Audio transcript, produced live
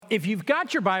if you've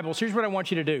got your Bibles, here's what I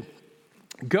want you to do.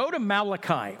 Go to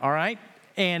Malachi, all right?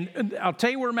 And I'll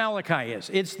tell you where Malachi is.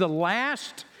 It's the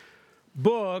last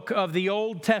book of the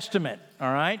Old Testament,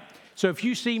 all right? So if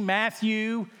you see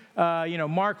Matthew,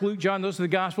 Mark, Luke, John, those are the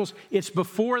Gospels. It's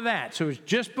before that. So it's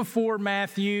just before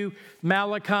Matthew,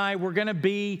 Malachi. We're going to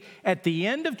be at the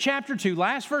end of chapter 2,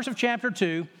 last verse of chapter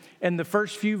 2, and the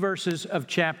first few verses of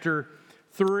chapter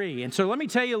 3. And so let me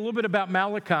tell you a little bit about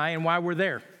Malachi and why we're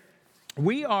there.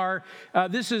 We're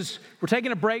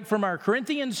taking a break from our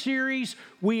Corinthians series.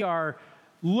 We are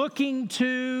looking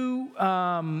to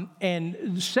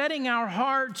and setting our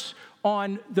hearts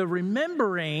on the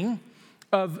remembering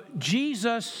of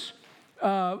Jesus,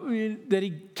 that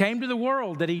he came to the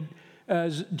world, that he,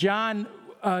 as John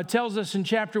tells us in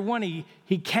chapter 1,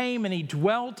 he came and he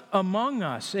dwelt among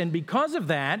us. And because of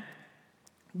that,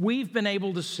 we've been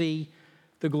able to see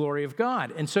the glory of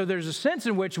God. And so there's a sense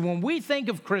in which when we think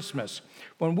of Christmas,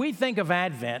 when we think of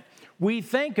Advent, we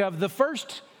think of the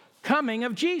first coming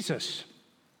of Jesus.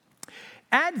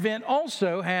 Advent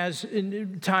also has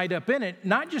tied up in it,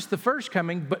 not just the first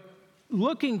coming, but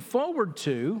looking forward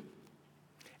to,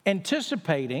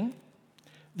 anticipating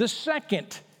the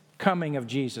second coming of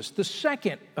Jesus, the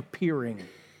second appearing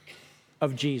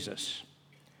of Jesus.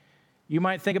 You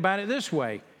might think about it this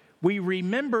way. We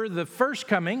remember the first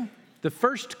coming, the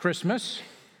first Christmas.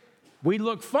 We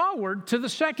look forward to the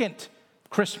second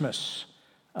Christmas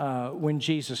when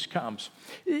Jesus comes.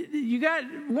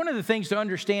 One of the things to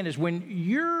understand is when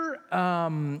you're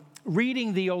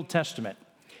reading the Old Testament,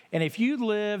 and if you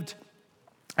lived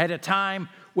at a time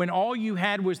when all you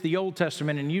had was the Old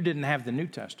Testament and you didn't have the New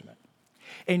Testament,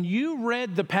 and you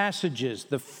read the passages,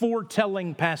 the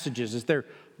foretelling passages, as they're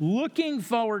looking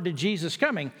forward to Jesus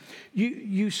coming,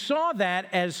 you saw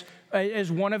that as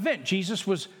one event. Jesus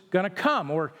was going to come,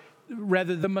 or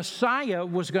rather the Messiah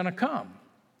was going to come.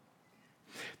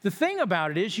 The thing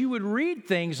about it is you would read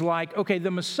things like, okay, the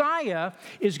Messiah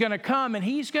is going to come and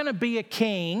he's going to be a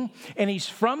king and he's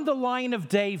from the line of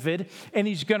David and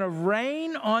he's going to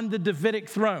reign on the Davidic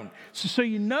throne. So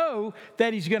you know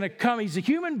that he's going to come. He's a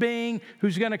human being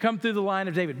who's going to come through the line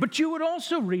of David. But you would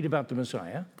also read about the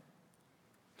Messiah,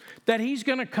 that he's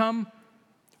going to come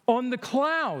on the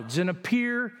clouds and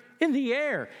appear in the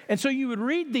air. And so you would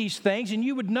read these things and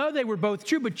you would know they were both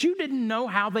true, but you didn't know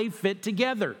how they fit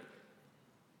together.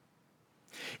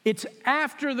 It's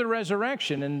after the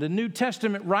resurrection, and the New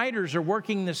Testament writers are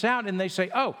working this out, and they say,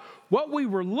 oh, what we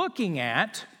were looking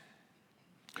at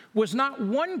was not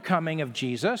one coming of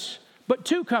Jesus, but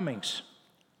two comings.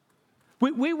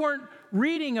 We weren't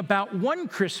reading about one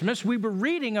Christmas, we were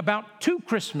reading about two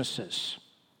Christmases.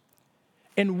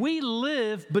 And we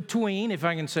live between, if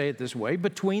I can say it this way,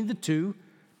 between the two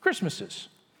Christmases.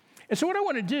 And so what I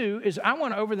want to do is I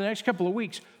want to, over the next couple of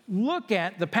weeks, look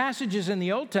at the passages in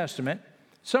the Old Testament,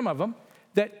 some of them,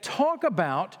 that talk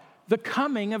about the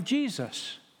coming of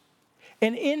Jesus.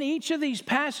 And in each of these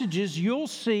passages, you'll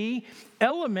see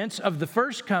elements of the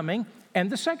first coming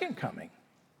and the second coming.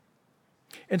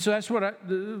 And so that's what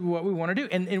we want to do.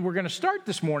 And we're going to start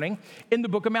this morning in the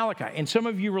book of Malachi. And some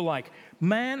of you were like,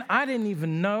 man, I didn't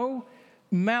even know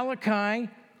Malachi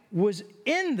was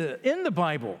in the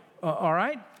Bible, all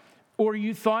right? Or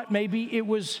you thought maybe it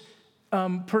was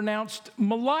pronounced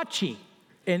Malachi.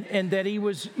 And that he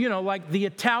was, like the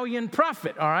Italian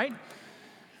prophet, all right?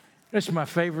 That's my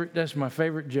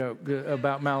favorite joke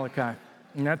about Malachi.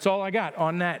 And that's all I got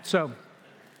on that.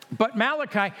 But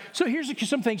Malachi, so here's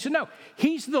some things to know.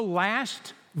 He's the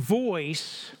last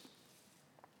voice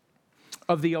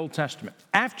of the Old Testament.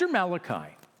 After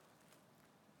Malachi,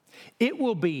 it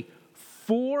will be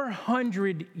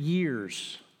 400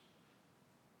 years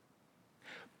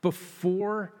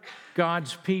before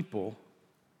God's people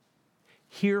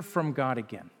hear from God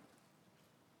again.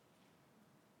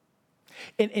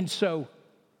 And so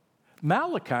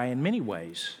Malachi, in many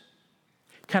ways,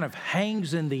 kind of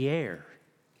hangs in the air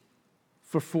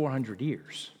for 400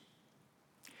 years.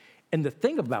 And the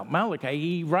thing about Malachi,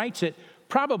 he writes it,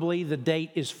 probably the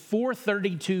date is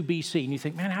 432 BC. And you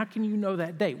think, man, how can you know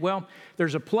that date? Well,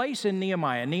 there's a place in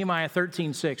Nehemiah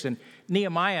 13:6, and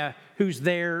Nehemiah, who's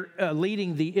there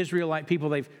leading the Israelite people,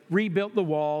 they've rebuilt the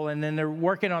wall, and then they're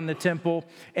working on the temple,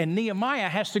 and Nehemiah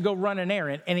has to go run an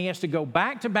errand, and he has to go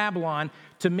back to Babylon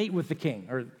to meet with the king,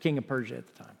 or king of Persia at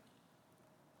the time.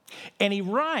 And he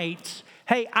writes,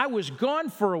 hey, I was gone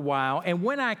for a while, and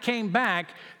when I came back,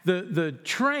 the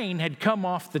train had come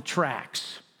off the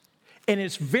tracks. And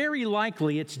it's very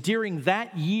likely it's during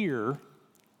that year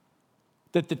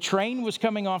that the train was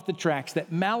coming off the tracks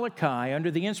that Malachi,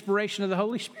 under the inspiration of the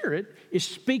Holy Spirit, is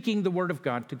speaking the word of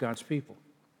God to God's people.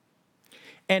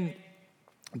 And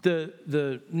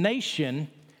the nation,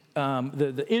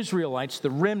 the Israelites, the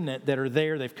remnant that are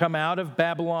there, they've come out of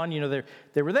Babylon.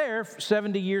 They were there for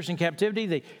 70 years in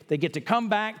captivity. They get to come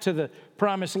back to the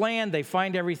promised land. They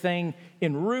find everything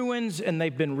in ruins, and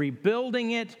they've been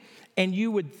rebuilding it. And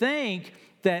you would think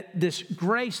that this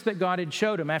grace that God had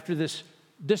showed them after this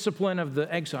discipline of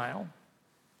the exile,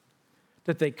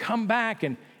 that they come back,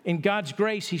 and in God's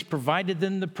grace, He's provided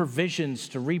them the provisions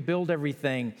to rebuild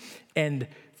everything. And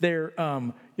they're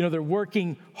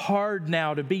working hard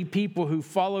now to be people who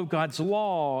follow God's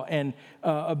law and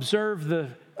observe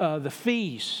the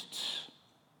feasts.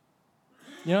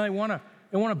 They want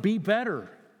to be better.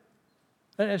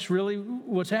 That's really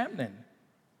what's happening.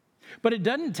 But it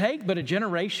doesn't take but a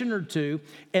generation or two,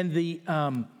 and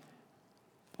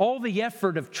all the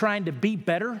effort of trying to be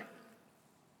better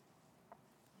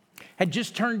had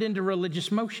just turned into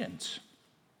religious motions,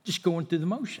 just going through the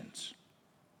motions.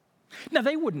 Now,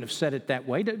 they wouldn't have said it that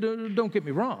way. Don't get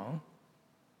me wrong.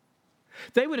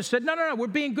 They would have said, no, we're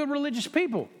being good religious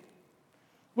people.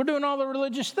 We're doing all the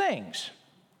religious things.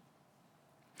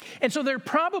 And so they're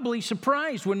probably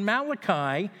surprised when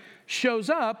Malachi shows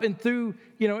up and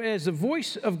as the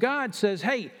voice of God says,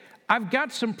 hey, I've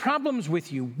got some problems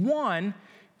with you. One,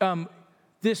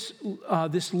 this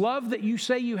love that you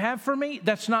say you have for me,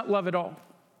 that's not love at all.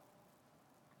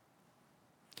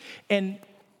 And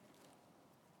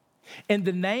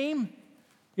the name,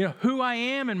 who I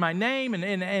am and my name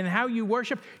and how you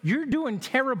worship, you're doing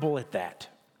terrible at that.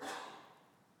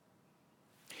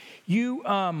 You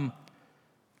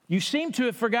seem to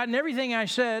have forgotten everything I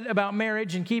said about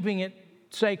marriage and keeping it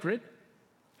sacred.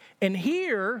 And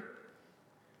here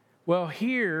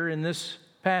in this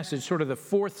passage, sort of the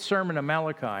fourth sermon of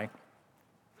Malachi,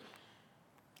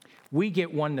 we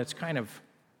get one that's kind of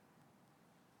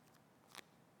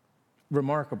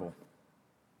remarkable.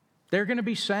 They're going to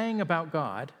be saying about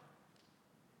God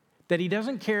that He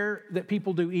doesn't care that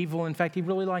people do evil. In fact, He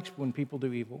really likes when people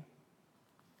do evil,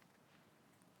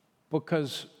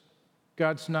 because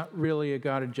God's not really a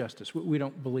God of justice. We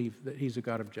don't believe that He's a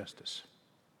God of justice.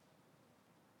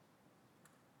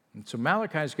 And so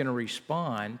Malachi is going to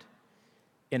respond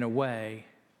in a way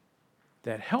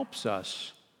that helps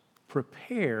us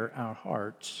prepare our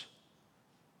hearts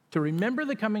to remember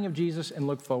the coming of Jesus and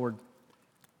look forward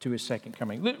to His second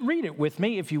coming. Read it with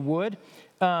me, if you would.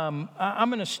 I'm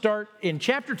going to start in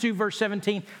chapter 2, verse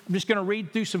 17. I'm just going to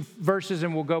read through some verses,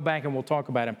 and we'll go back and we'll talk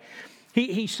about them.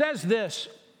 He says this.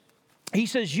 He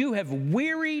says, you have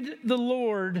wearied the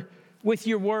Lord with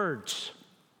your words.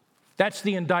 That's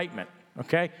the indictment,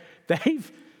 okay?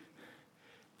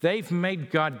 They've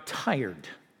made God tired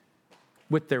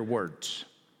with their words.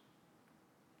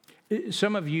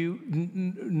 Some of you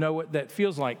know what that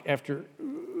feels like after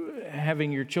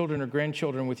having your children or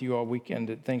grandchildren with you all weekend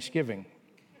at Thanksgiving.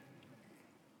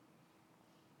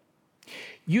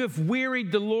 You have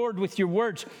wearied the Lord with your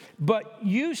words, but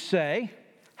you say,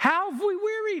 how have we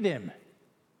wearied Him?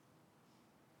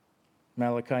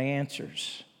 Malachi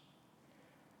answers,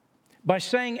 by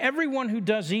saying everyone who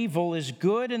does evil is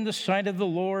good in the sight of the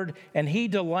Lord, and He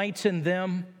delights in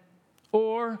them,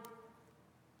 or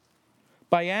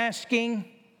by asking,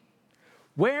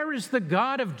 where is the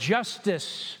God of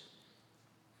justice?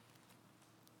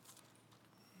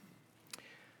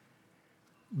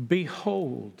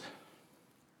 Behold,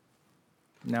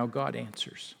 now God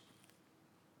answers.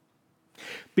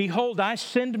 Behold, I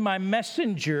send my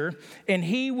messenger, and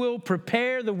he will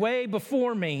prepare the way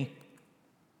before me.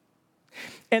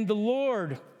 And the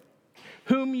Lord,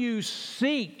 whom you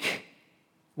seek,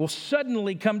 will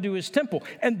suddenly come to His temple,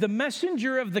 and the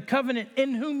messenger of the covenant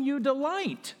in whom you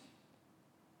delight.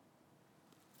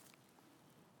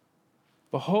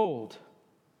 Behold,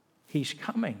 He's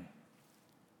coming,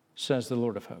 says the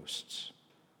Lord of hosts.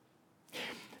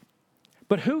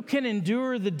 But who can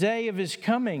endure the day of His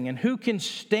coming, and who can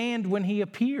stand when He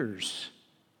appears?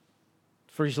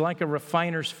 For He's like a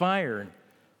refiner's fire,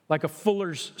 like a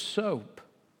fuller's soap.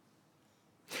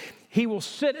 He will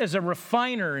sit as a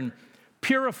refiner and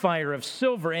purifier of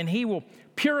silver, and He will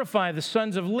purify the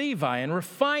sons of Levi and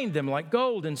refine them like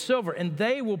gold and silver, and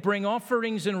they will bring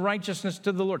offerings in righteousness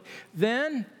to the Lord.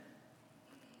 Then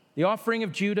the offering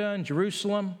of Judah and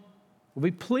Jerusalem will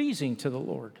be pleasing to the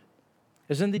Lord,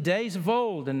 as in the days of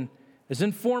old and as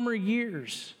in former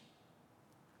years.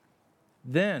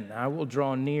 Then I will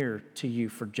draw near to you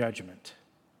for judgment.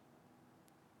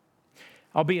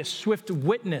 I'll be a swift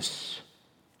witness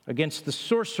against the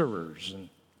sorcerers and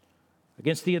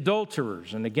against the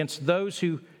adulterers and against those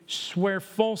who swear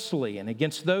falsely, and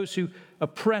against those who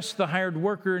oppress the hired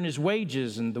worker in his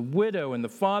wages, and the widow and the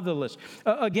fatherless,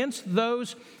 against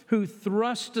those who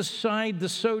thrust aside the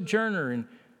sojourner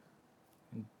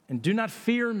and do not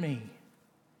fear me,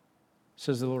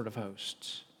 says the Lord of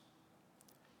hosts.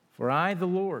 For I, the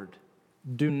Lord,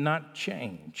 do not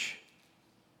change.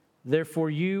 Therefore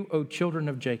you, O children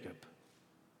of Jacob,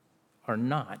 are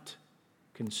not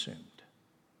consumed.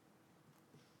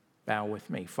 Bow with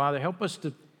me. Father, help us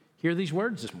to hear these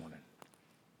words this morning.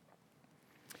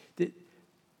 There's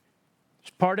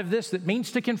part of this that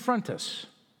means to confront us.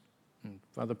 And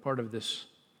Father, part of this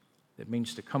that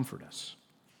means to comfort us.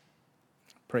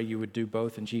 Pray you would do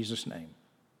both in Jesus' name.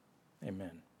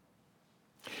 Amen.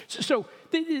 So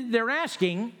they're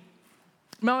asking,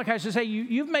 Malachi says, hey,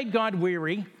 you've made God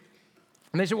weary.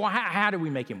 And they said, well, how do we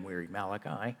make him weary, Malachi?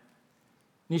 And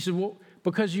he said, well,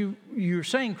 because you're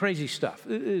saying crazy stuff,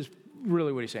 is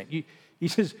really what he's saying. He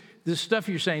says, the stuff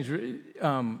you're saying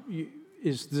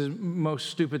is the most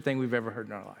stupid thing we've ever heard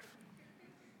in our life.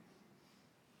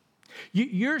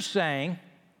 You're saying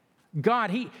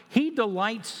God, he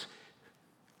delights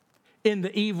in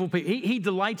the evil people. He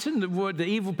delights in what the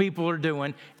evil people are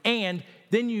doing. And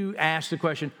then you ask the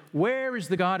question, where is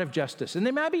the God of justice? And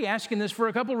they might be asking this for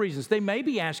a couple of reasons. They may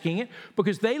be asking it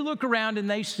because they look around and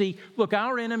they see, look,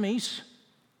 our enemies,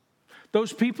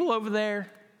 those people over there,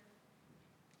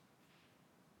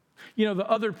 the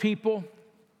other people,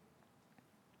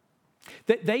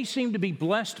 that they seem to be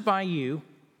blessed by you,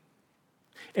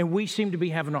 and we seem to be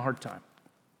having a hard time.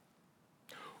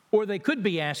 Or they could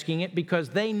be asking it because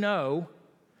they know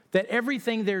that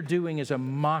everything they're doing is a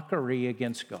mockery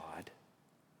against God.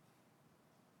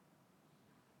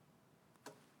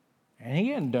 And he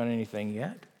hadn't done anything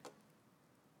yet.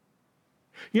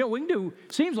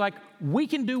 Seems like we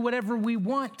can do whatever we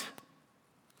want.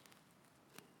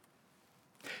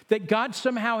 That God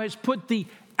somehow has put the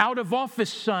out of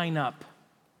office sign up.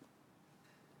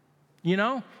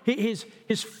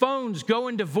 His phones go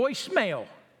into voicemail.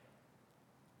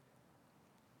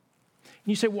 And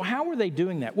you say, well, how are they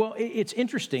doing that? Well, it's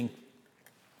interesting.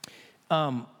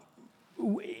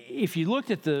 If you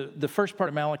looked at the first part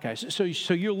of Malachi,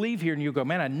 so you'll leave here and you'll go,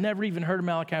 man, I never even heard of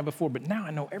Malachi before, but now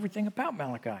I know everything about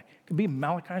Malachi. I could be a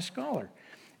Malachi scholar.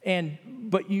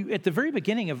 But at the very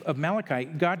beginning of Malachi,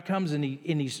 God comes and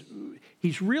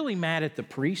he's really mad at the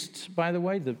priests, by the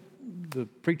way, the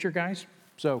preacher guys.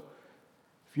 So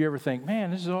if you ever think,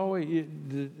 man, this is always,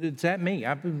 it's at me.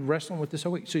 I've been wrestling with this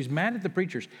whole week. So he's mad at the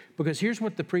preachers because here's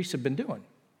what the priests have been doing.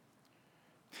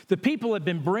 The people have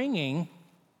been bringing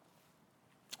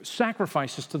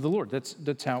sacrifices to the Lord.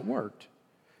 That's how it worked.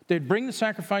 They'd bring the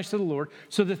sacrifice to the Lord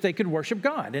so that they could worship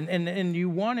God. And you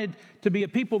wanted to be a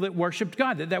people that worshiped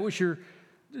God. That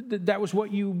was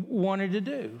what you wanted to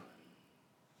do.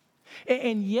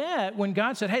 And yet, when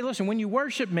God said, hey, listen, when you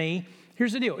worship me,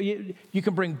 here's the deal. You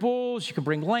can bring bulls, you can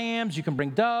bring lambs, you can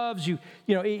bring doves.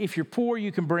 If you're poor,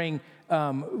 you can bring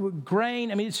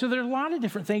grain. So there are a lot of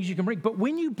different things you can bring. But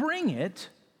when you bring it,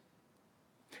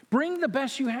 bring the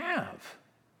best you have.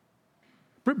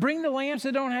 Bring the lambs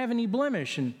that don't have any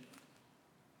blemish, and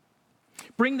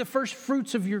bring the first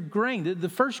fruits of your grain, the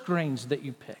first grains that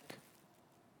you pick.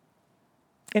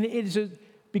 And it is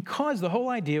because the whole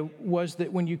idea was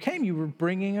that when you came, you were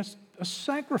bringing a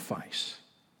sacrifice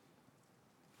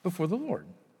before the Lord.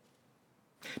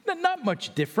 Not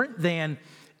much different than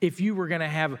if you were going to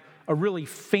have a really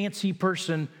fancy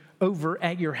person over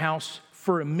at your house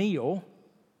for a meal,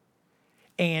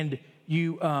 and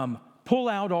you pull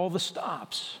out all the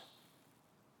stops.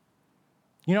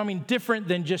 Different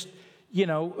than just,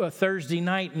 a Thursday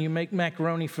night and you make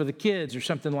macaroni for the kids or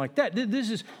something like that. This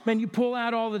is, man, you pull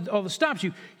out all the stops.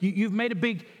 You've made a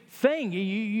big thing.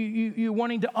 You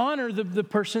wanting to honor the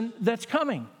person that's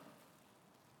coming.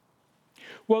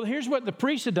 Well, here's what the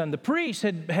priests had done. The priests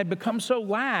had become so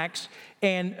lax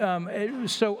and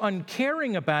so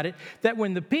uncaring about it that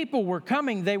when the people were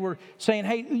coming, they were saying,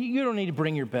 hey, you don't need to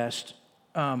bring your best.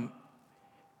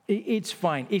 It's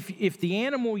fine. If the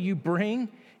animal you bring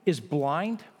is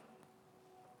blind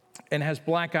and has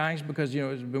black eyes because,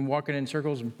 it's been walking in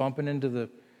circles and bumping into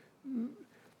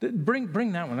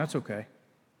bring that one. That's okay.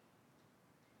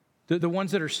 The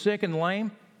ones that are sick and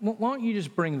lame, why don't you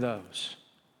just bring those?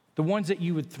 The ones that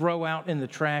you would throw out in the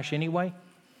trash anyway,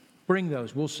 bring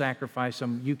those. We'll sacrifice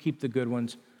them. You keep the good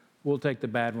ones. We'll take the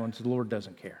bad ones. The Lord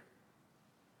doesn't care.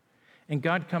 And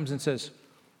God comes and says,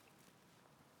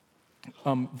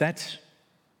 that's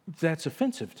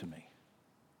offensive to me.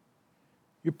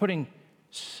 You're putting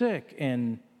sick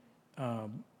and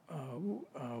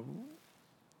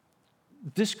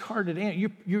discarded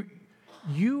animals.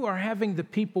 you are having the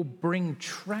people bring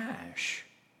trash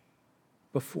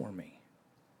before me.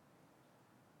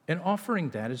 And offering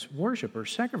that as worship or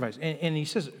sacrifice. And he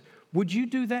says, would you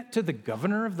do that to the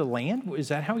governor of the land? Is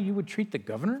that how you would treat the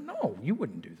governor? No, you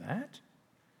wouldn't do that.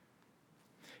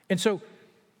 And so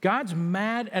God's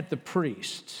mad at the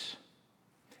priests.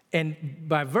 And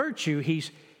by virtue,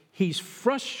 he's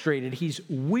frustrated, he's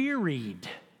wearied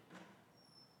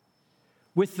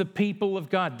with the people of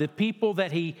God, the people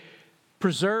that he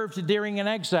preserved during an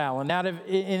exile, and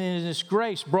in his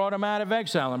grace brought them out of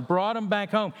exile and brought them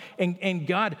back home. And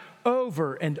God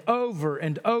over and over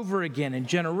and over again, and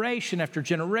generation after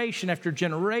generation after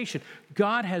generation,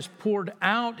 God has poured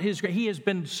out his grace. He has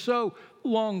been so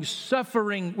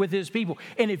long-suffering with his people.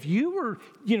 And if you were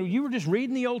just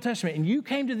reading the Old Testament and you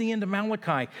came to the end of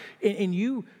Malachi and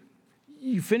you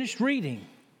finished reading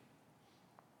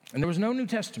and there was no New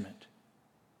Testament,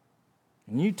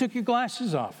 and you took your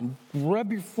glasses off and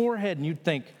rub your forehead and you'd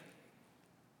think,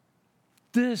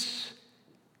 this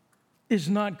is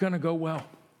not going to go well.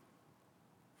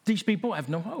 These people have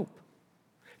no hope.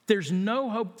 There's no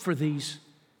hope for these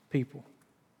people.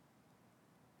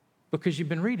 Because you've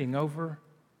been reading over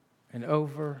and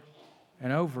over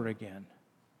and over again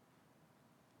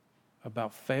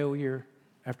about failure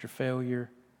after failure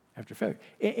after failure.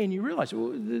 And you realize,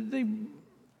 well, they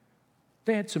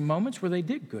had some moments where they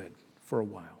did good for a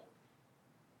while.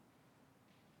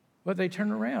 But they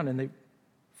turn around and they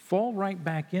fall right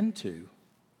back into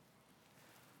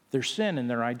their sin and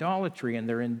their idolatry and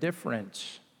their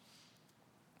indifference.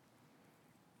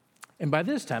 And by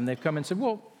this time, they've come and said,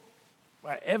 well,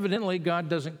 evidently God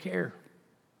doesn't care.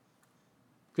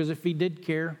 Because if he did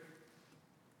care,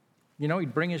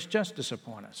 he'd bring his justice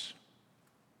upon us.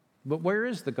 But where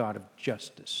is the God of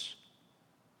justice?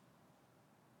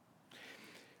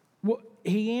 Well,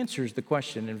 he answers the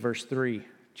question in verse 3,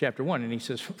 chapter 1, and he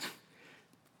says,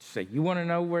 say, you want to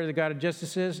know where the God of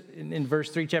justice is? In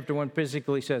verse 3, chapter 1,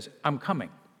 basically says, I'm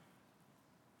coming.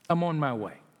 I'm on my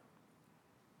way.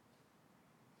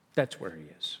 That's where he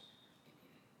is.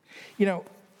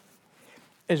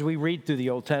 As we read through the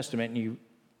Old Testament and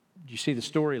you see the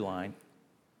storyline,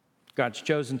 God's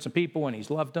chosen some people and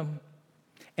he's loved them.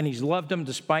 And he's loved them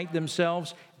despite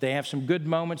themselves. They have some good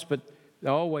moments, but they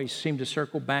always seem to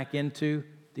circle back into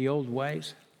the old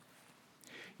ways.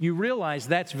 You realize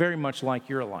that's very much like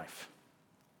your life.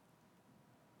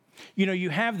 You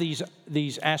have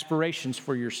these aspirations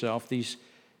for yourself, these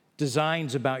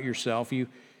designs about yourself. You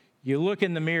look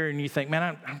in the mirror and you think,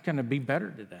 man, I'm going to be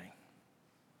better today.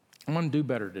 I'm going to do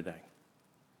better today.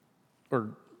 Or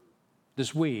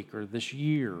this week, or this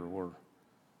year, or,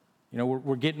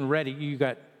 we're getting ready. You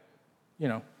got,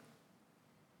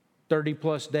 30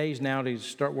 plus days now to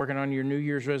start working on your New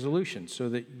Year's resolutions so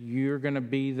that you're going to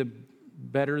be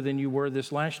better than you were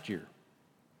this last year.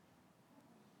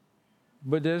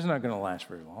 But that's not going to last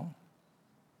very long.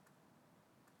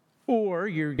 Or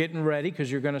you're getting ready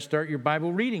because you're going to start your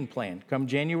Bible reading plan come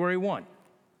January 1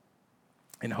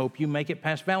 and hope you make it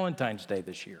past Valentine's Day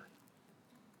this year.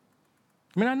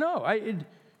 I know.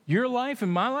 Your life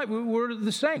and my life, we're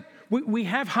the same. We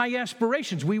have high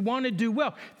aspirations. We want to do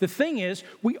well. The thing is,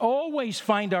 we always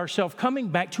find ourselves coming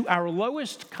back to our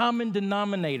lowest common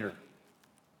denominator.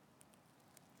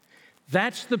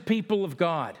 That's the people of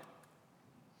God.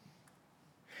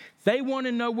 They want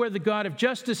to know where the God of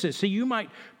justice is. See, you might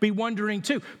be wondering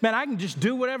too, man, I can just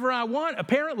do whatever I want.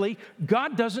 Apparently,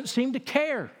 God doesn't seem to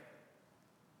care.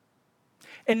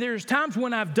 And there's times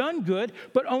when I've done good,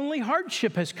 but only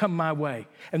hardship has come my way.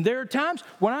 And there are times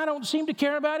when I don't seem to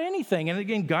care about anything. And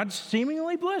again, God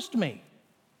seemingly blessed me.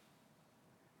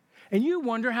 And you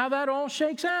wonder how that all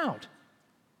shakes out.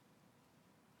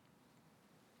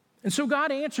 And so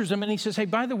God answers him and he says, hey,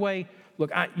 by the way,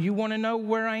 look, you want to know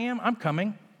where I am? I'm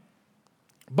coming.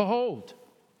 Behold.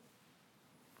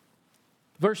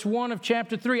 Verse 1 of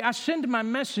chapter 3, I send my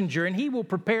messenger and he will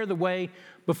prepare the way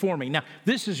before me. Now,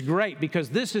 this is great because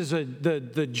this is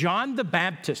the John the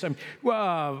Baptist,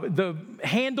 the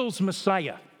Handel's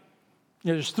Messiah.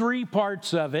 There's 3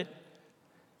 parts of it.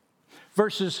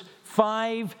 Verses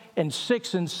 5 and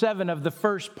 6 and 7 of the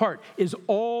first part is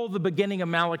all the beginning of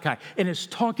Malachi and is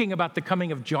talking about the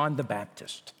coming of John the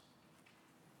Baptist.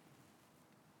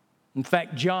 In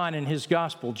fact, John in his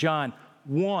gospel, John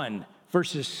 1,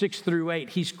 verses 6 through 8,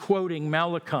 he's quoting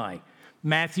Malachi.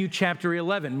 Matthew chapter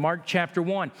 11, Mark chapter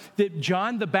 1, that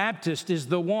John the Baptist is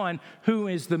the one who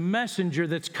is the messenger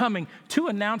that's coming to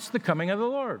announce the coming of the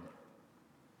Lord.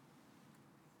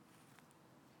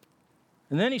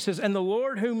 And then he says, and the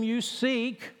Lord whom you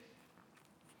seek,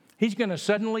 he's going to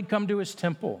suddenly come to his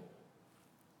temple.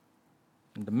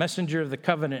 and the messenger of the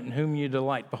covenant in whom you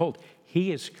delight. Behold,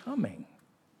 he is coming,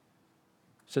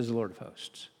 says the Lord of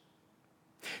hosts.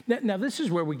 Now this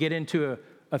is where we get into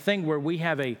a thing where we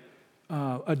have a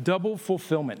double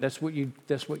fulfillment. That's what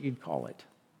you'd call it.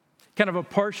 Kind of a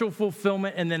partial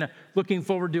fulfillment and then looking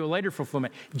forward to a later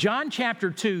fulfillment. John chapter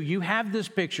 2, you have this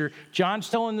picture. John's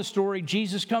telling the story.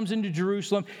 Jesus comes into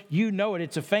Jerusalem. You know it.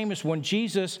 It's a famous one.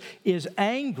 Jesus is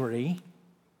angry,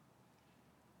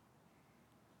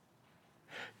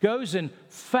 goes and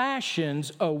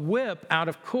fashions a whip out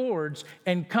of cords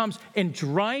and comes and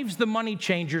drives the money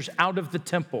changers out of the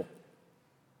temple.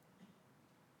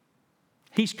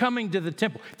 He's coming to the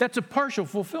temple. That's a partial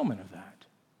fulfillment of that.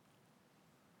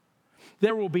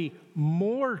 There will be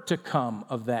more to come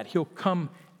of that. He'll come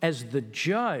as the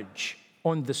judge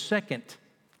on the second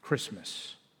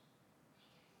Christmas.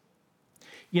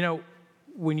 You know,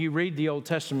 when you read the Old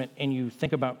Testament and you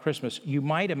think about Christmas, you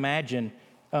might imagine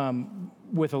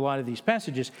with a lot of these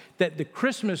passages that the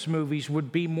Christmas movies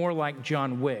would be more like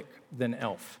John Wick than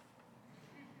Elf.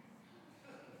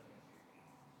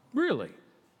 Really?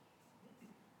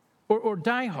 Or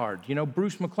Die Hard, you know,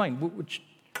 Bruce McClane, which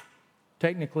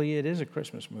technically it is a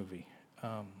Christmas movie.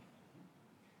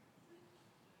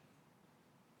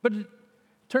 But it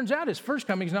turns out his first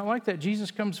coming is not like that. Jesus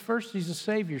comes first, he's a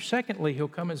Savior. Secondly, he'll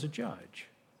come as a judge.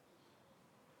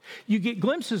 You get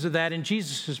glimpses of that in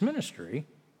Jesus' ministry,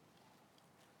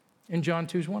 and John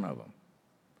 2 is one of them.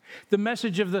 The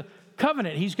message of the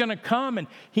covenant, he's going to come and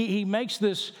he makes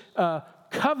this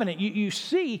covenant. You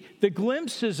see the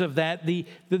glimpses of that, the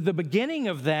beginning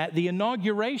of that, the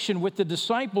inauguration with the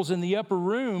disciples in the upper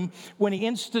room when he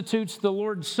institutes the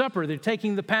Lord's Supper. They're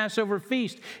taking the Passover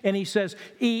feast, and he says,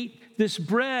 eat this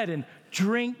bread and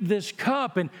drink this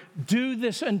cup and do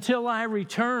this until I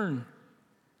return.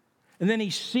 And then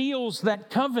he seals that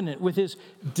covenant with his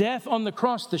death on the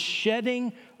cross, the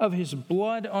shedding of his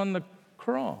blood on the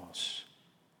cross.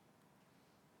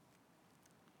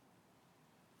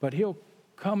 But he'll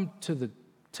come to the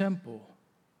temple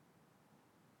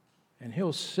and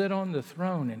he'll sit on the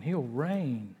throne and he'll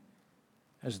reign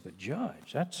as the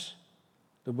judge. That's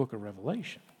the book of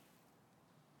Revelation.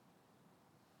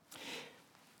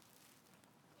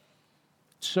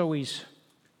 So he's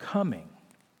coming.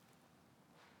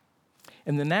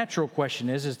 And the natural question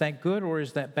is that good or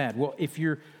is that bad? Well, if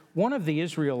you're one of the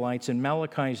Israelites in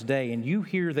Malachi's day and you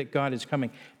hear that God is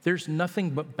coming, there's nothing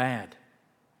but bad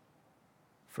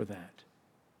for that.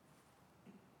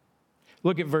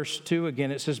 Look at verse 2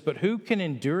 again. It says, but who can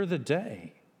endure the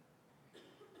day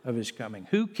of his coming?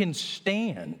 Who can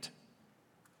stand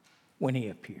when he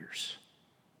appears?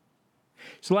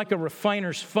 It's like a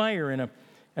refiner's fire and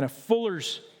a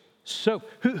fuller's soap.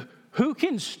 Who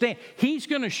can stand? He's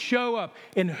going to show up,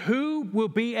 and who will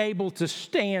be able to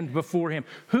stand before him?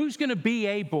 Who's going to be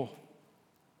able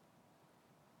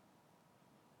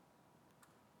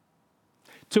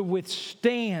to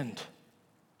withstand,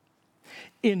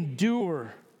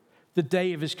 endure the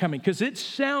day of his coming? Because it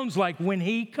sounds like when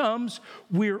he comes,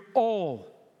 we're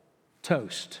all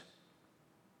toast.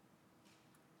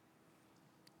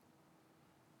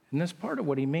 And that's part of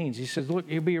what he means. He says, look,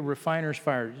 it'll be a refiner's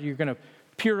fire. You're going to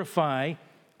purify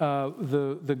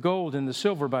the gold and the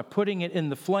silver by putting it in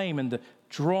the flame, and the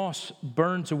dross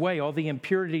burns away. All the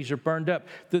impurities are burned up.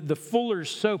 The fuller's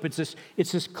soap, it's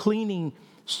this cleaning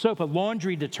soap, a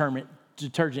laundry detergent.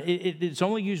 It's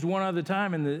only used one other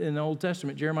time in the Old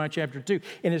Testament, Jeremiah chapter 2.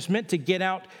 And it's meant to get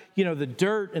out, the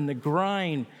dirt and the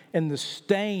grime and the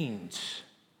stains.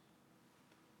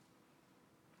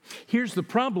 Here's the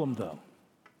problem, though.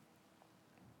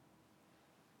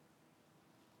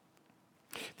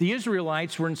 The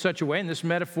Israelites were in such a way, in this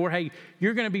metaphor, hey,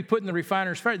 you're going to be put in the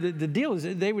refiner's fire. The deal is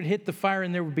that they would hit the fire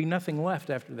and there would be nothing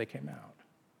left after they came out.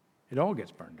 It all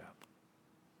gets burned up.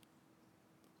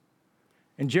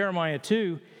 In Jeremiah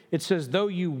 2, it says, though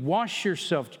you wash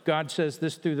yourself, God says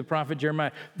this through the prophet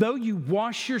Jeremiah, though you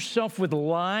wash yourself with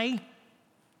lye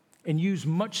and use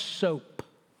much soap,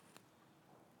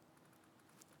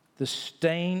 the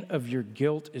stain of your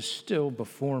guilt is still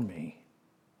before me,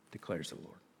 declares the Lord.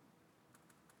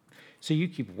 So you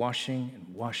keep washing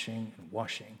and washing and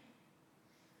washing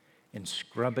and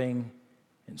scrubbing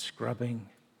and scrubbing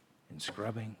and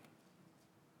scrubbing.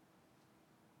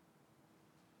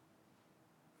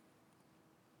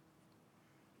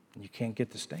 And you can't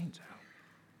get the stains out.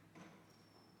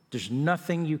 There's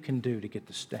nothing you can do to get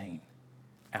the stain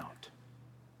out.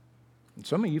 And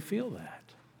some of you feel that.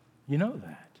 You know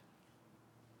that.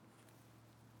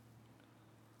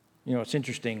 It's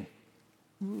interesting.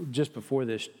 Just before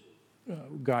this,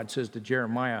 God says to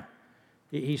Jeremiah,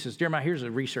 He says, Jeremiah, here's a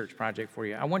research project for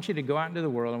you. I want you to go out into the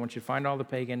world. I want you to find all the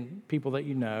pagan people that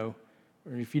you know,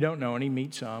 or if you don't know any,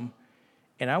 meet some.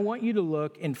 And I want you to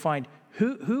look and find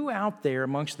who out there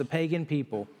amongst the pagan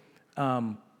people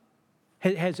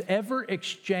has ever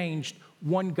exchanged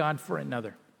one God for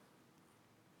another.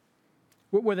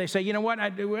 Where they say, you know what, I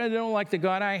don't like the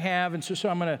God I have, and so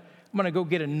I'm gonna go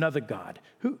get another God.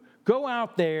 Go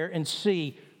out there and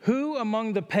see who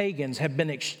among the pagans have been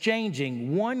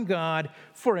exchanging one God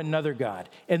for another God.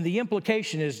 And the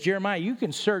implication is, Jeremiah, you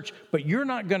can search, but you're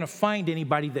not going to find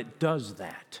anybody that does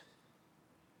that.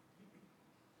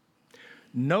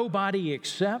 Nobody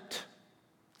except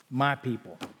my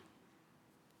people.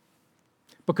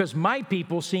 Because my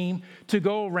people seem to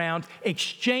go around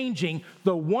exchanging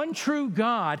the one true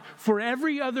God for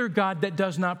every other God that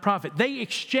does not profit. They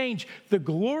exchange the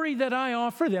glory that I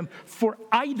offer them for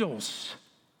idols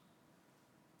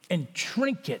and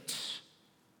trinkets.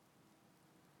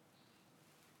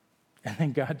 And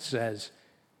then God says,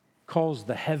 calls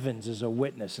the heavens as a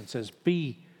witness and says,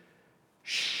 be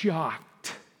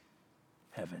shocked,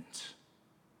 heavens.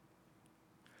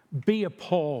 Be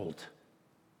appalled.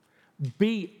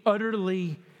 Be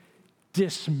utterly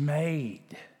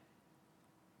dismayed.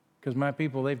 Because my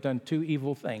people, they've done two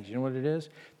evil things. You know what it is?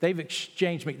 They've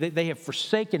exchanged me. They have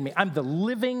forsaken me. I'm the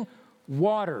living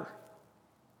water.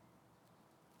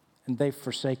 And they've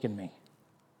forsaken me.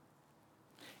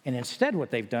 And instead what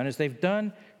they've done is they've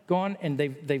dug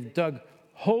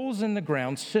holes in the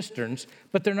ground, cisterns,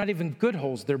 but they're not even good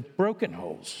holes. They're broken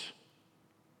holes.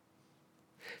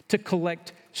 To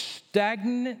collect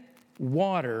stagnant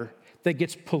water that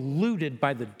gets polluted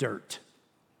by the dirt.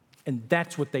 And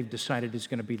that's what they've decided is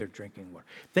going to be their drinking water.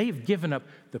 They have given up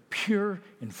the pure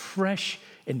and fresh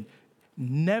and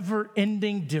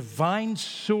never-ending divine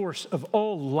source of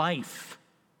all life.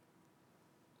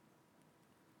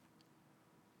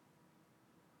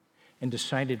 And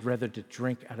decided rather to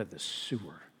drink out of the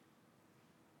sewer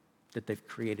that they've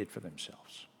created for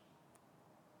themselves.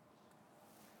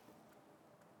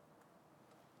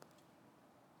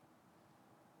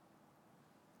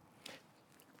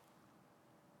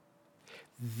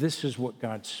 This is what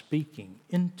God's speaking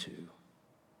into.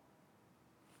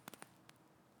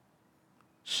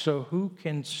 So who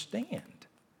can stand?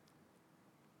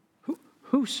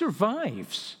 Who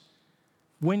survives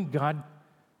when God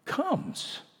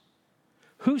comes?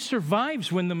 Who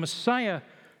survives when the Messiah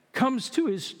comes to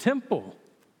his temple?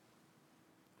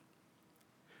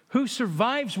 Who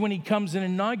survives when he comes and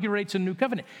inaugurates a new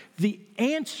covenant? The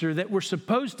answer that we're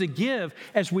supposed to give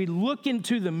as we look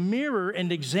into the mirror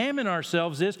and examine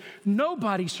ourselves is,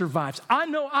 nobody survives. I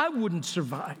know I wouldn't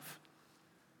survive.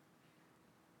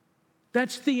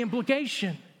 That's the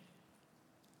implication.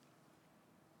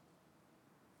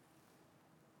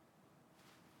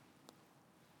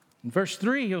 In verse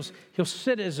 3, he'll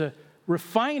sit as a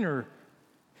refiner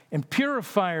and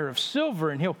purifier of silver,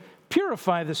 and he'll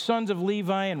purify the sons of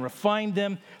Levi and refine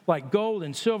them like gold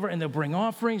and silver, and they'll bring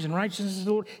offerings and righteousness to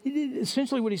the Lord.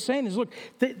 Essentially what he's saying is, look,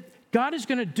 that God is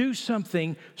going to do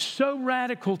something so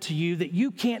radical to you that you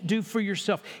can't do for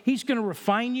yourself. He's going to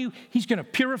refine you. He's going to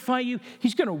purify you.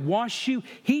 He's going to wash you.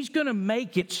 He's going to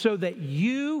make it so that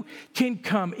you can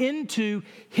come into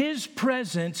his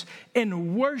presence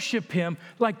and worship him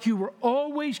like you were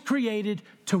always created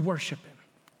to worship him.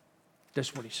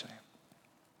 That's what he's saying.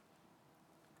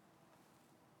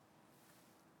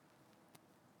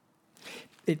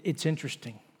 It's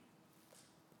interesting.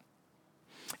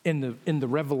 In the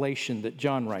revelation that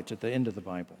John writes at the end of the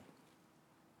Bible,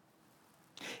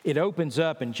 it opens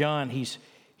up, and John, he's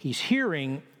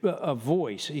hearing a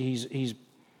voice. He's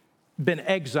been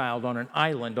exiled on an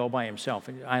island all by himself,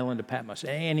 the island of Patmos,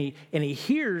 and he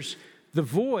hears the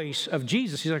voice of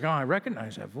Jesus. He's like, oh, I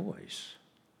recognize that voice.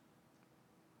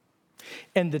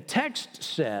 And the text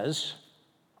says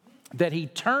that he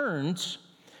turns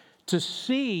to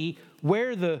see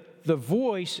where the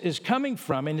voice is coming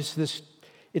from, and it's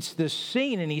this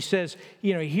scene, and he says,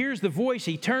 he hears the voice,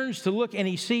 he turns to look, and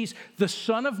he sees the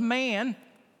Son of Man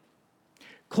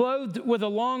clothed with a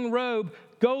long robe,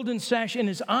 golden sash, and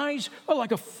his eyes are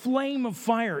like a flame of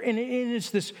fire, and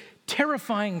it's this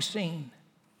terrifying scene.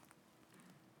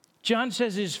 John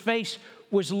says his face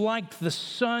was like the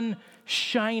sun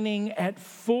shining at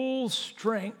full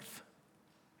strength.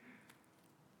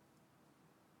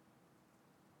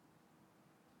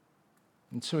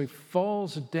 And so he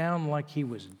falls down like he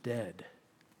was dead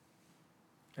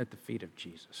at the feet of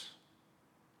Jesus.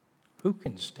 Who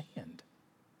can stand?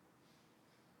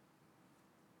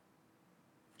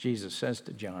 Jesus says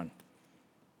to John,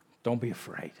 don't be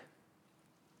afraid.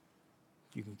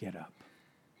 You can get up.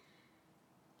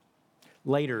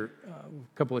 later,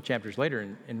 a couple of chapters later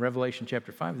in Revelation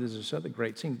chapter 5, there's this other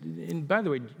great scene. And by the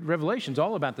way, Revelation's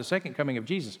all about the second coming of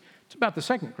Jesus. It's about the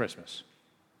second Christmas.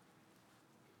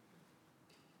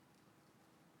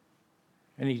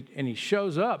 And he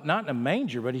shows up, not in a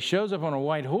manger, but he shows up on a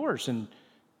white horse, and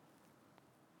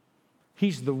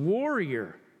he's the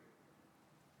warrior,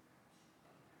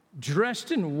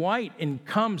 dressed in white, and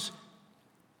comes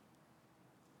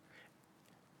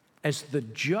as the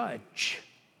judge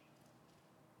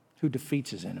who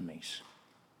defeats his enemies.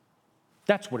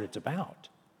 That's what it's about.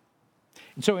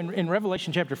 And so in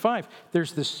Revelation chapter 5,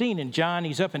 there's this scene in John,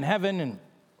 he's up in heaven,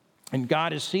 and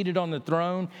God is seated on the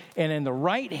throne, and in the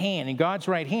right hand, in God's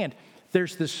right hand,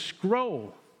 there's this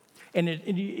scroll. And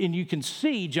you can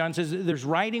see, John says, there's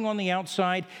writing on the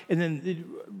outside, and then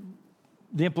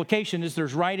the implication is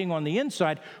there's writing on the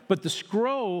inside, but the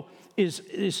scroll is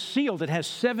sealed. It has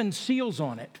 7 seals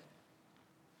on it.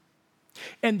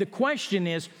 And the question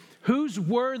is, who's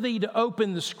worthy to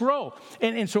open the scroll?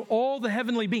 And so all the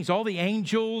heavenly beings, all the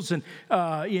angels and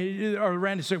are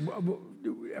around and say,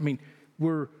 I mean,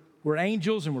 we're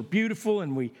angels and we're beautiful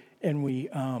and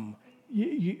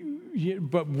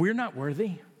but we're not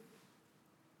worthy.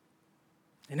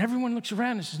 And everyone looks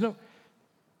around and says,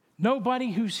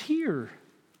 nobody who's here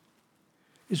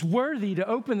is worthy to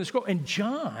open the scroll. And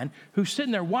John, who's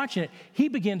sitting there watching it, he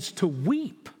begins to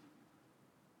weep.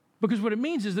 Because what it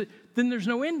means is that then there's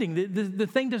no ending. The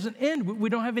thing doesn't end. We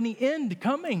don't have any end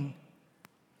coming.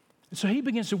 And so he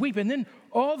begins to weep. And then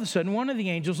all of a sudden, one of the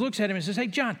angels looks at him and says, hey,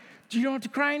 John, you don't have to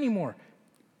cry anymore.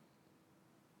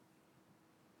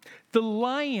 The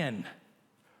Lion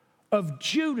of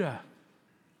Judah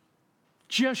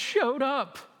just showed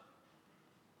up.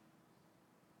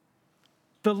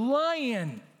 The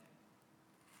Lion.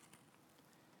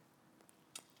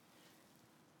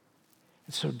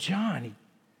 And so John, he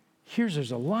hears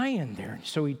there's a lion there.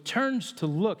 So he turns to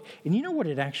look. And you know what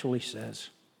it actually says?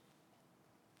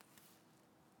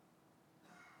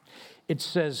 It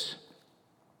says,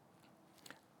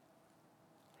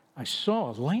 I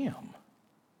saw a lamb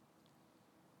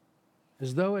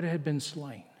as though it had been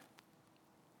slain.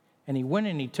 And he went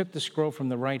and he took the scroll from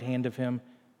the right hand of him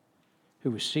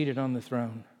who was seated on the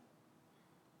throne.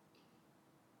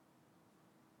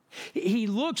 He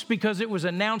looks because it was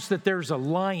announced that there's a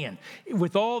lion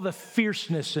with all the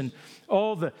fierceness and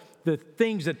all the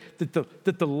things that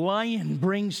the lion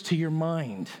brings to your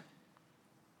mind.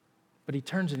 But he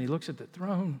turns and he looks at the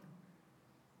throne.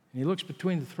 And he looks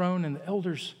between the throne and the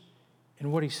elders.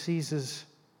 And what he sees is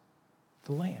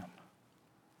the Lamb.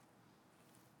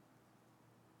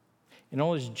 In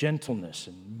all his gentleness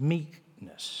and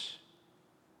meekness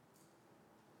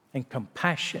and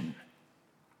compassion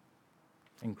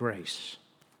and grace.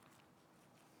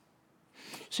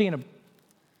 See,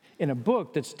 in a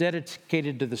book that's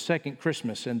dedicated to the second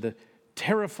Christmas and the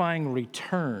terrifying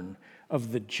return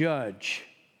of the judge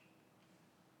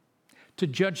to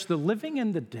judge the living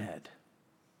and the dead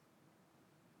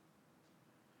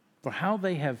for how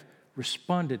they have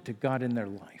responded to God in their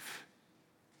life.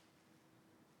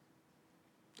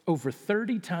 Over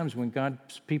 30 times when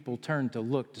God's people turn to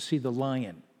look, to see the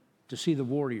lion, to see the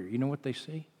warrior, you know what they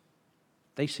see?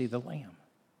 They see the Lamb.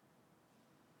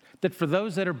 That for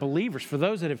those that are believers, for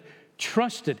those that have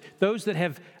trusted, those that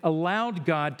have allowed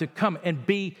God to come and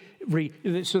be,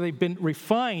 so they've been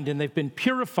refined and they've been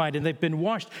purified and they've been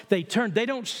washed, they turn, they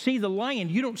don't see the lion,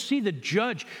 you don't see the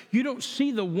judge, you don't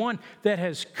see the one that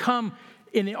has come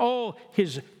in all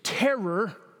his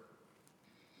terror.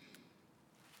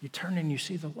 You turn and you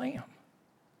see the Lamb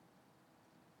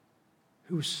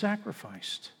who was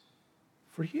sacrificed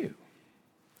for you.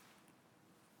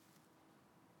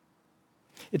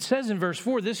 It says in verse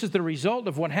 4, this is the result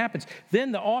of what happens.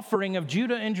 Then the offering of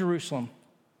Judah and Jerusalem.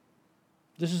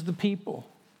 This is the people.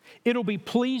 It'll be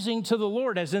pleasing to the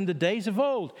Lord as in the days of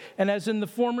old and as in the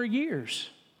former years.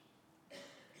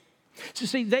 So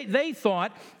see, they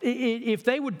thought if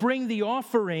they would bring the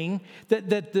offering,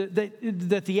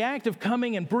 that the act of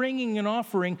coming and bringing an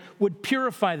offering would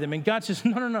purify them. And God says,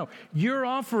 no. Your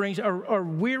offerings are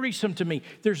wearisome to me.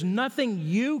 There's nothing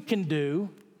you can do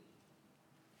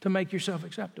to make yourself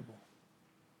acceptable.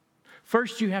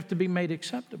 First, you have to be made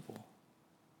acceptable.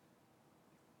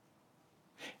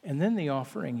 And then the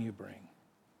offering you bring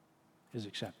is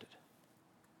accepted.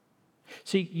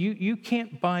 See, you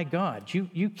can't buy God.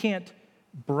 You can't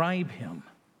bribe him.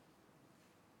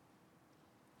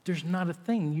 There's not a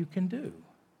thing you can do.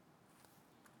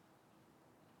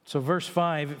 So verse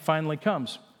 5, it finally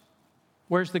comes.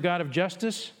 Where's the God of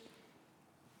justice?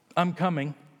 I'm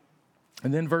coming.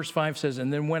 And then verse 5 says,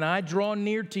 and then when I draw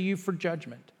near to you for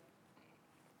judgment.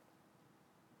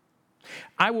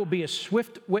 I will be a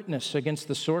swift witness against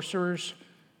the sorcerers,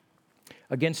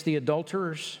 against the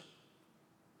adulterers,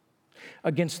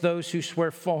 against those who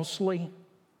swear falsely,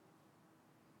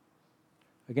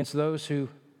 against those who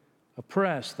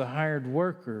oppress the hired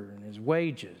worker and his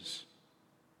wages,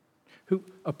 who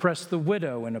oppress the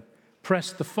widow and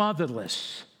oppress the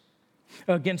fatherless,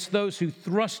 against those who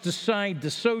thrust aside the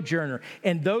sojourner,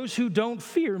 and those who don't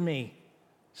fear me,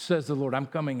 says the Lord. I'm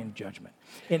coming in judgment.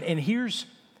 And here's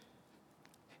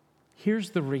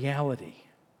the reality.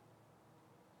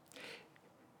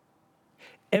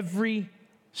 Every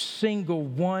single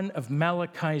one of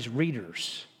Malachi's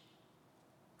readers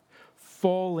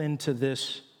fall into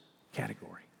this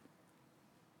category.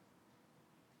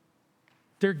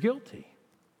 They're guilty.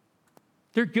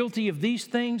 They're guilty of these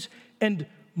things and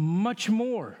much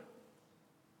more.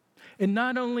 And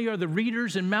not only are the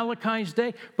readers in Malachi's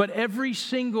day, but every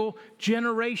single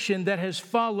generation that has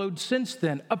followed since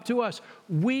then, up to us,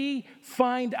 we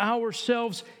find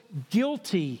ourselves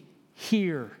guilty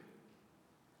here.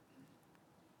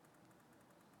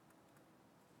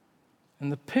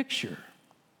 And the picture,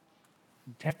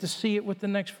 you have to see it with the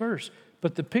next verse,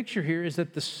 but the picture here is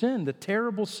that the sin, the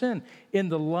terrible sin in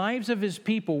the lives of his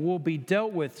people will be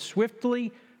dealt with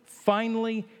swiftly,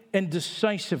 finally, and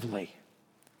decisively.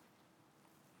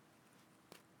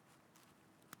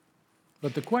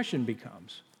 But the question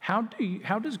becomes, how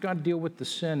does God deal with the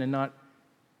sin and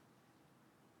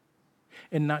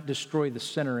not destroy the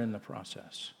sinner in the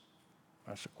process?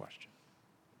 That's the question.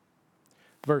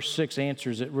 Verse 6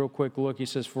 answers it real quick. Look, he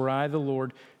says, "For I, the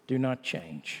Lord, do not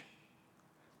change.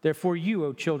 Therefore you,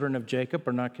 O children of Jacob,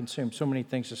 are not consumed." So many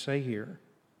things to say here.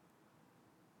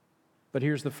 But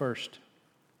here's the first.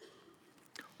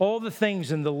 All the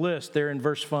things in the list there in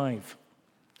verse 5,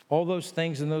 all those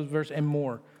things in those verses and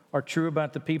more are true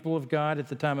about the people of God at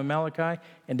the time of Malachi,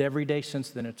 and every day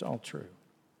since then it's all true.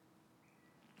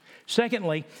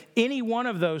 Secondly, any one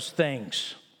of those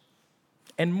things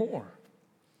and more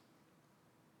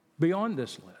beyond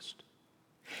this list,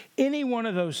 any one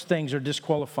of those things are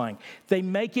disqualifying. They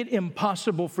make it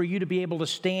impossible for you to be able to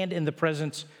stand in the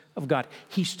presence of God.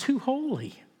 He's too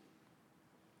holy.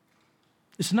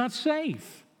 It's not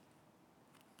safe.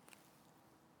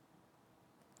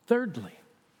 Thirdly,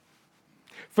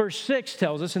 verse 6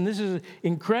 tells us, and this is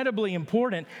incredibly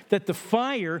important, that the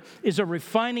fire is a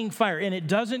refining fire, and it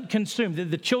doesn't consume.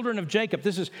 The children of Jacob,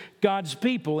 this is God's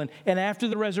people, and after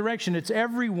the resurrection, it's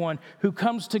everyone who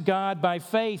comes to God by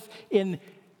faith in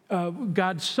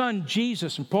God's Son,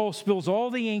 Jesus, and Paul spills all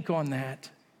the ink on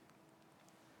that.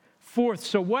 Fourth,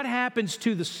 so what happens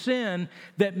to the sin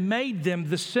that made them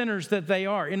the sinners that they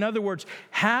are? In other words,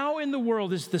 how in the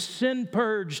world is the sin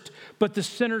purged, but the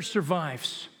sinner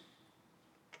survives?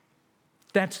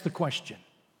 That's the question.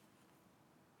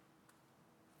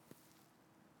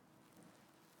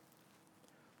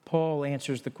 Paul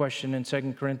answers the question in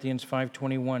 2 Corinthians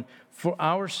 5:21. For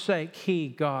our sake, he,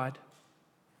 God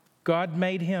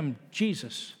made him,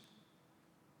 Jesus.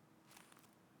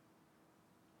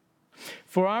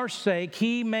 For our sake,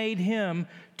 he made him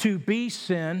to be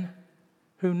sin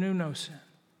who knew no sin.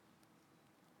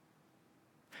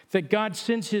 That God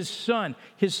sends his Son,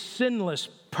 his sinless,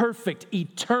 perfect,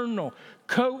 eternal,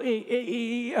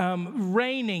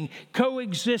 reigning,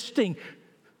 coexisting,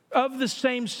 of the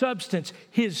same substance,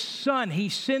 his Son. He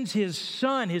sends his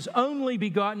Son, his only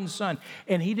begotten Son.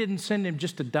 And he didn't send him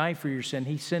just to die for your sin.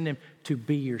 He sent him to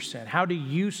be your sin. How do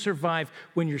you survive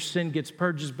when your sin gets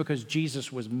purged? It's because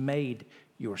Jesus was made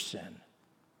your sin,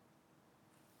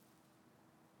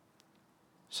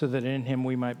 so that in him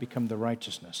we might become the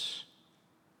righteousness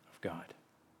of God.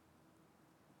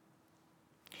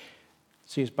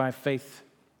 See, it's by faith,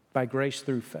 by grace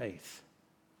through faith,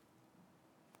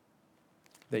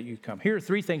 that you come. Here are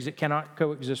three things that cannot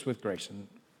coexist with grace, and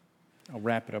I'll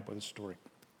wrap it up with a story.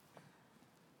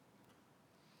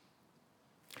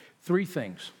 Three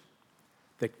things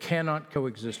that cannot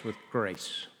coexist with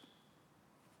grace.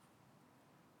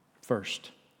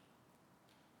 First,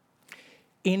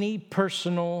 any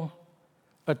personal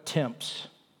attempts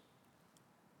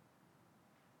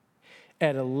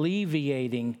at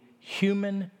alleviating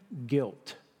human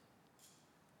guilt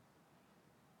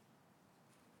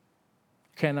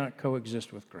cannot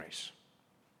coexist with grace.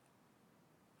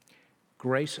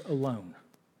 Grace alone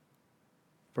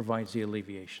provides the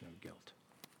alleviation of guilt.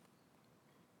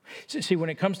 See, when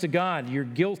it comes to God, your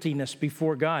guiltiness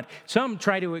before God, some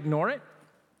try to ignore it.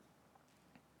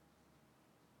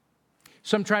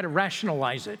 Some try to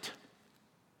rationalize it.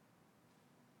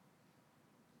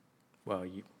 Well,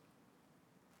 you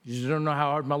just don't know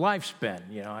how hard my life's been.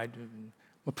 I'm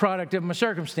a product of my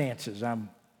circumstances. I'm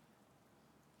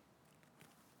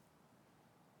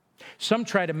Some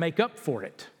try to make up for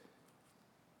it.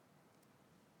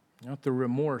 Not through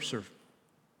remorse or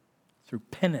through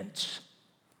penance.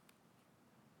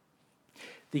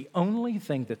 The only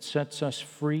thing that sets us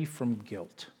free from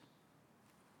guilt,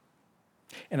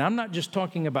 and I'm not just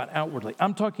talking about outwardly,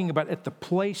 I'm talking about at the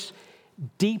place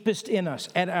deepest in us,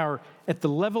 at the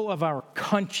level of our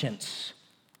conscience,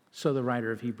 so the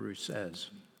writer of Hebrews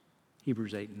says,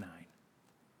 Hebrews 8 and 9.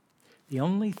 The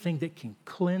only thing that can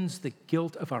cleanse the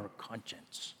guilt of our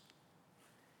conscience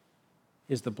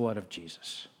is the blood of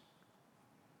Jesus.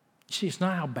 You see, it's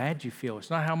not how bad you feel. It's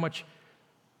not how much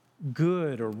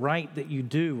good or right that you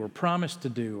do or promise to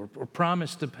do or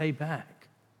promise to pay back.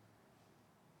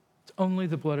 It's only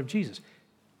the blood of Jesus.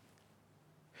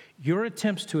 Your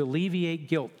attempts to alleviate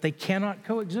guilt, they cannot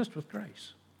coexist with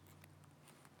grace.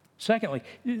 Secondly,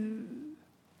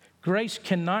 grace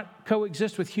cannot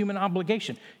coexist with human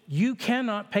obligation. You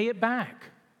cannot pay it back.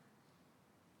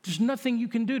 There's nothing you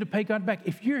can do to pay God back.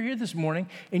 If you're here this morning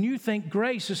and you think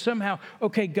grace is somehow,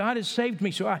 okay, God has saved me,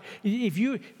 so if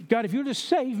you just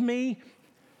save me,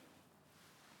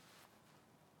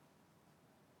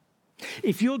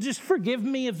 if you'll just forgive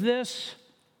me of this,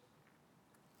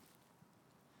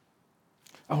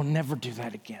 I'll never do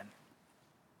that again.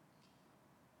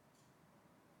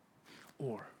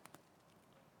 Or,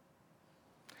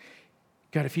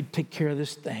 God, if you'd take care of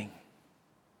this thing,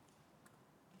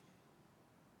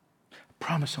 I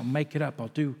promise I'll make it up. I'll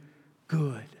do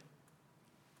good.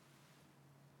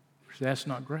 That's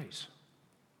not grace.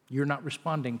 You're not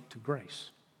responding to grace.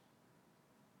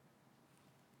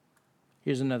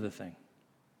 Here's another thing.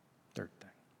 Third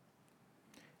thing.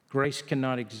 Grace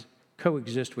cannot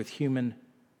coexist with human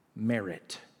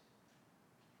merit.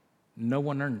 No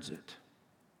one earns it.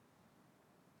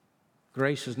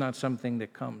 Grace is not something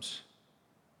that comes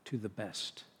to the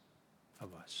best of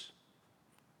us.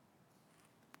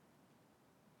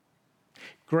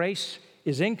 Grace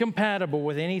is incompatible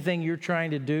with anything you're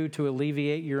trying to do to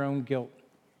alleviate your own guilt.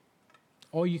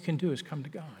 All you can do is come to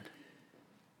God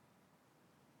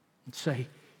and say,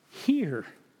 here,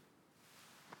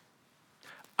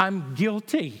 I'm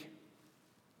guilty.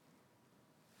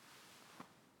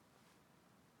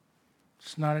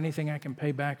 It's not anything I can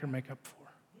pay back or make up for.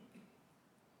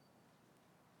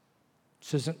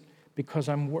 This isn't because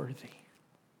I'm worthy.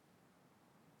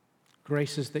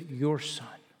 Grace is that your Son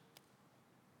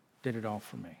did it all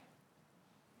for me.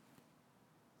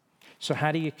 So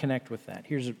how do you connect with that?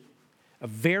 Here's a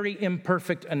very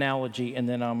imperfect analogy, and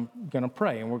then I'm going to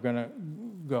pray, and we're going to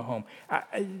go home.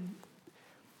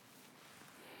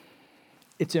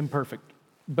 It's imperfect.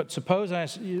 But suppose I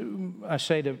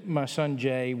say to my son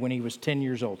Jay when he was 10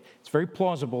 years old, it's very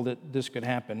plausible that this could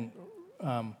happen.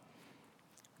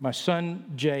 My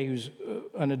son Jay, who's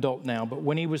an adult now, but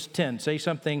when he was 10, say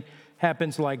something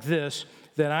happens like this,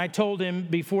 that I told him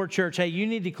before church, hey, you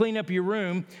need to clean up your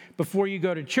room before you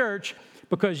go to church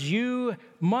because you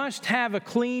must have a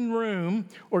clean room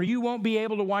or you won't be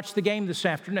able to watch the game this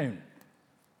afternoon,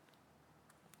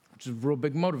 which is a real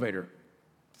big motivator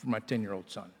for my 10-year-old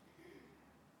son.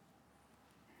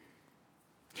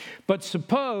 But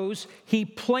suppose he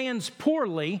plans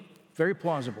poorly, very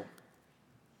plausible,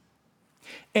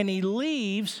 and he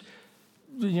leaves,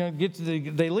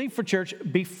 they leave for church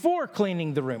before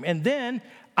cleaning the room. And then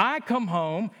I come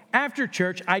home after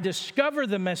church, I discover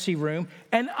the messy room,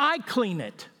 and I clean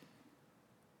it.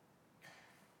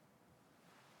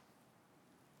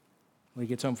 He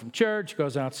gets home from church,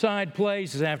 goes outside,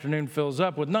 plays, his afternoon fills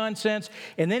up with nonsense,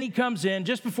 and then he comes in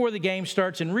just before the game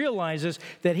starts and realizes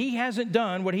that he hasn't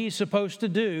done what he's supposed to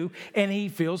do, and he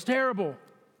feels terrible.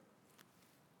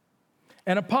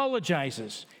 And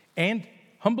apologizes and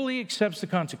humbly accepts the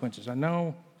consequences. I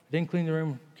know I didn't clean the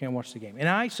room, can't watch the game. And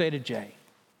I say to Jay,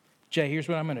 here's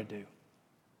what I'm going to do.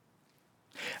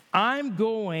 I'm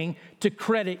going to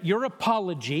credit your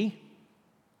apology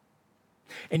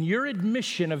and your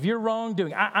admission of your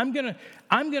wrongdoing. I'm going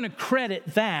to credit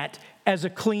that as a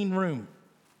clean room.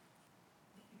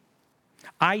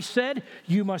 I said,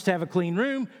 you must have a clean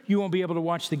room. You won't be able to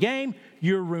watch the game.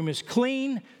 Your room is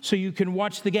clean, so you can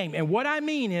watch the game. And what I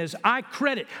mean is, I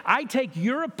take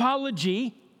your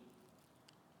apology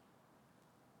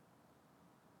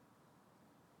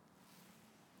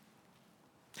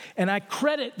and I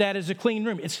credit that as a clean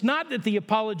room. It's not that the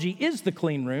apology is the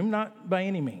clean room, not by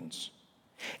any means.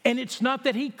 And it's not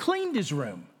that he cleaned his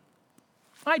room.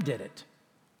 I did it.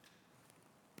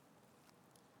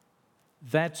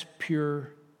 That's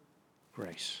pure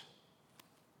grace.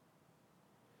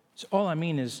 So all I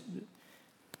mean is,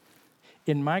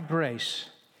 in my grace,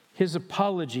 his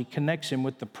apology connects him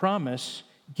with the promise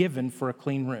given for a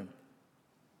clean room.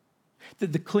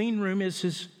 That the clean room is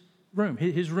his room.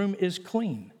 His room is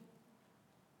clean.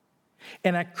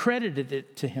 And I credited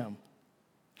it to him.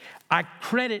 I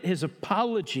credit his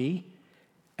apology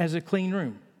as a clean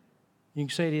room. You can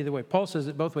say it either way. Paul says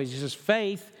it both ways. He says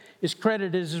faith is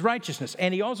credited as his righteousness.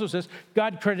 And he also says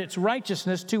God credits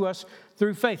righteousness to us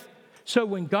through faith. So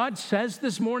when God says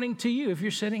this morning to you, if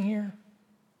you're sitting here,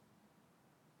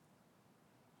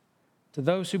 to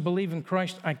those who believe in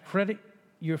Christ, I credit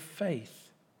your faith,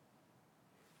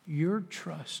 your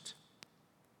trust,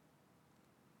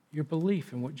 your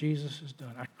belief in what Jesus has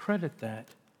done. I credit that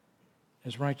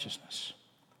as righteousness.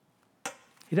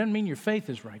 He doesn't mean your faith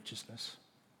is righteousness.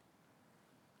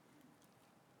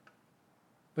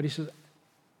 But he says,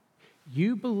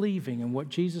 you believing in what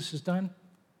Jesus has done,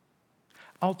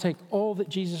 I'll take all that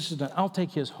Jesus has done. I'll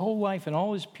take his whole life and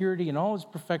all his purity and all his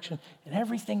perfection and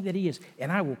everything that he is,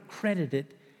 and I will credit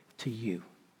it to you.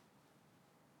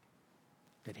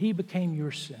 That he became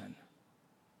your sin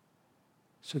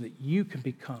so that you can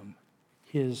become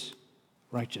his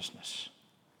righteousness.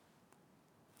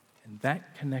 And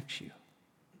that connects you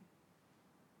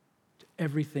to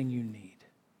everything you need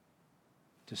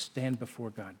to stand before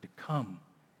God, to come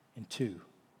into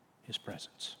his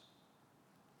presence.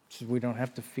 So we don't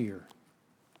have to fear,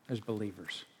 as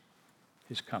believers,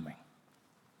 his coming.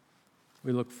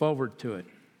 We look forward to it.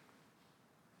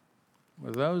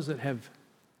 With those that have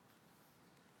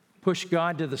pushed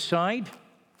God to the side,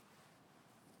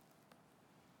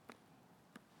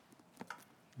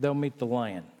 they'll meet the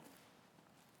lion.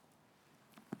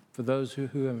 For those who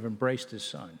have embraced his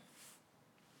son,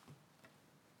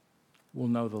 will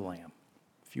know the Lamb.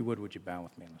 If you would you bow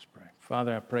with me? Let's pray.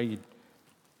 Father, I pray you'd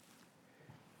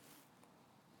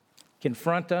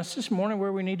confront us this morning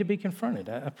where we need to be confronted.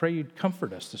 I pray you'd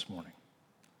comfort us this morning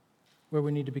where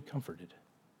we need to be comforted.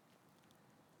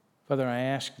 Father, I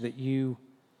ask that you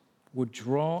would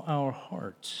draw our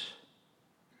hearts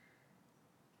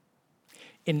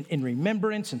in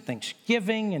remembrance and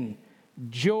thanksgiving and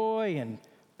joy and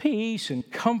peace and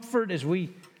comfort as we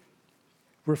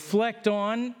reflect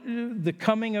on the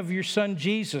coming of your son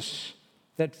Jesus,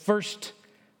 that first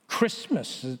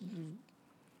Christmas.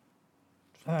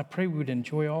 I pray we would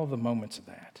enjoy all the moments of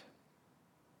that.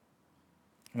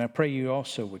 And I pray you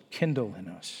also would kindle in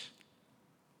us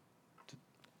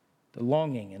the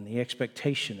longing and the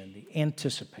expectation and the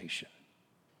anticipation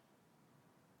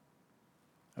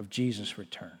of Jesus'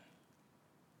 return.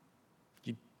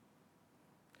 You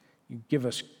give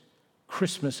us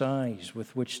Christmas eyes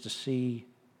with which to see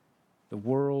the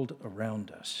world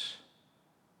around us.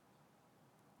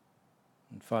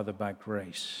 And Father, by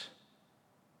grace,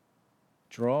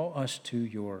 draw us to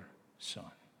your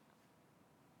Son.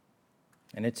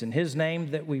 And it's in his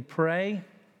name that we pray,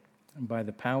 and by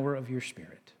the power of your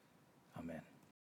Spirit.